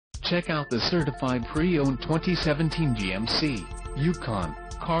Check out the certified pre-owned 2017 GMC Yukon.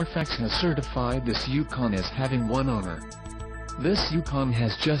 Carfax has certified this Yukon as having one owner. This Yukon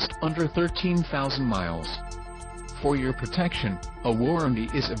has just under 13,000 miles. For your protection, a warranty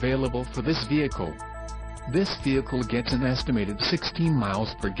is available for this vehicle. This vehicle gets an estimated 16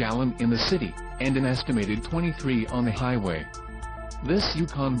 miles per gallon in the city, and an estimated 23 on the highway. This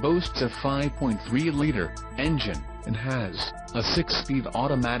Yukon boasts a 5.3-liter engine, and has a 6-speed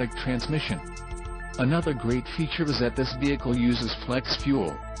automatic transmission. Another great feature is that this vehicle uses flex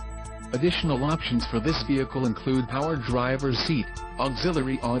fuel. Additional options for this vehicle include power driver's seat,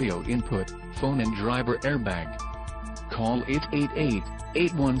 auxiliary audio input, phone and driver airbag. Call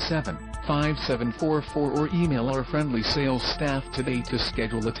 888-817-5744 or email our friendly sales staff today to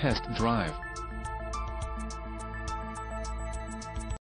schedule a test drive.